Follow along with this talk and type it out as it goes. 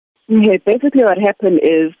Yeah, basically what happened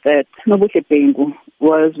is that Buhle Bhengu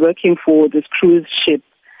was working for this cruise ship,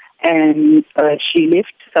 and she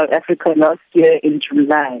left South Africa last year in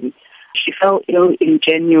July. She fell ill in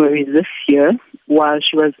January this year while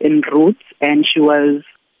she was en route, and she was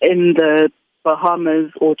in the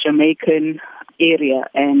Bahamas or Jamaican area,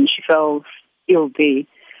 and she fell ill there.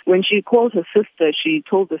 When she called her sister, she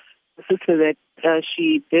told the sister that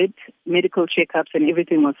she did medical checkups and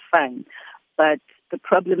everything was fine. But the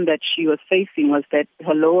problem that she was facing was that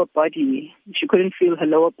her lower body, she couldn't feel her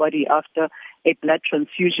lower body after a blood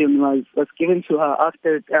transfusion was given to her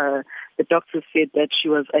after the doctor said that she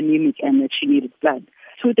was anemic and that she needed blood.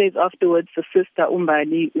 2 days afterwards, the sister,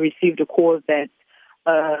 Umbali, received a call that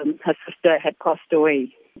her sister had passed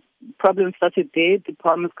away. Problem started there. The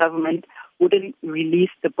Bahamas government wouldn't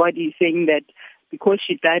release the body, saying that because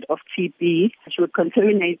she died of TB, she would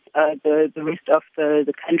contaminate the rest of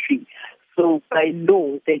the country. So by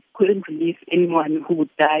law, they couldn't release anyone who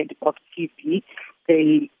died of TB.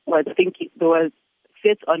 They were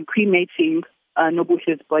set on cremating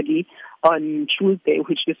Nobushe's body on Tuesday,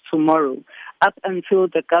 which is tomorrow, up until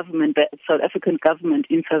the South African government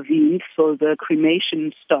intervened, so the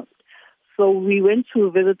cremation stopped. So we went to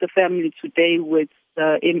visit the family today with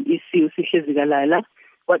the MEC, Usihle Zikalala.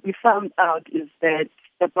 What we found out is that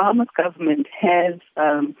the Bahamas government has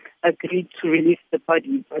agreed to release the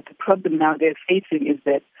body, but the problem now they're facing is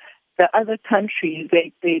that the other countries,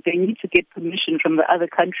 they need to get permission from the other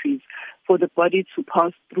countries for the body to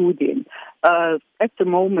pass through them. At the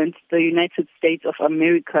moment, the United States of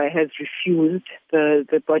America has refused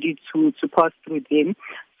the body to pass through them.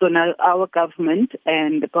 So now our government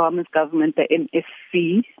and the Bahamas government, the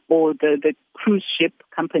MSC, or the cruise ship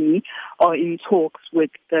company, are in talks with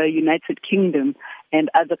the United Kingdom and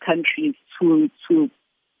other countries to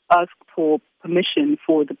ask for permission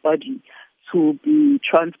for the body to be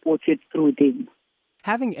transported through them.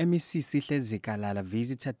 Having MEC Usihle Zikalala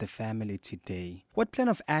visited the family today, what plan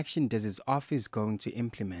of action does his office going to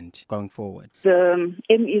implement going forward? The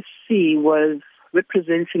MEC was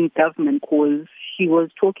representing government because he was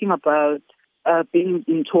talking about being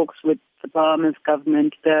in talks with the Bahamas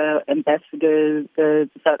government, the ambassadors, the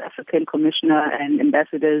South African commissioner and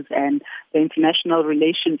ambassadors, and the International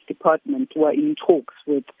Relations Department were in talks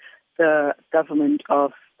with the government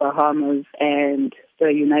of Bahamas and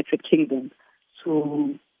the United Kingdom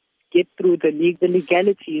to get through the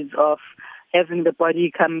legalities of having the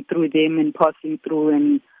body come through them and passing through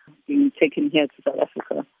and being taken here to South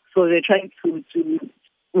Africa. So they're trying to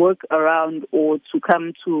work around or to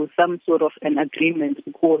come to some sort of an agreement,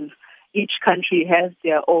 because each country has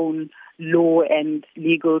their own law and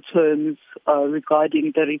legal terms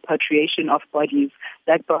regarding the repatriation of bodies.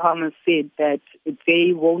 Like Bahamas said that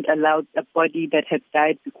they won't allow a body that had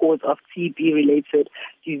died because of TB-related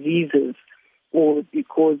diseases or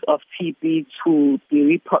because of TB to be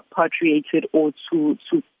repatriated or to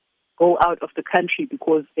go out of the country,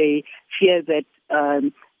 because they fear that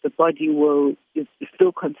the body is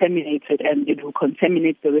still contaminated and it will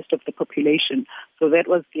contaminate the rest of the population. So that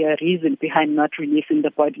was their reason behind not releasing the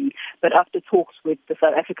body. But after talks with the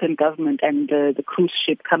South African government and the cruise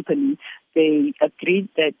ship company, they agreed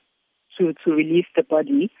that to release the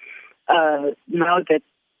body. Now that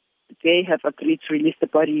they have agreed to release the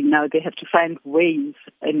body, now they have to find ways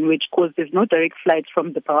in which, because there's no direct flights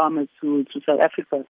from the Bahamas to South Africa.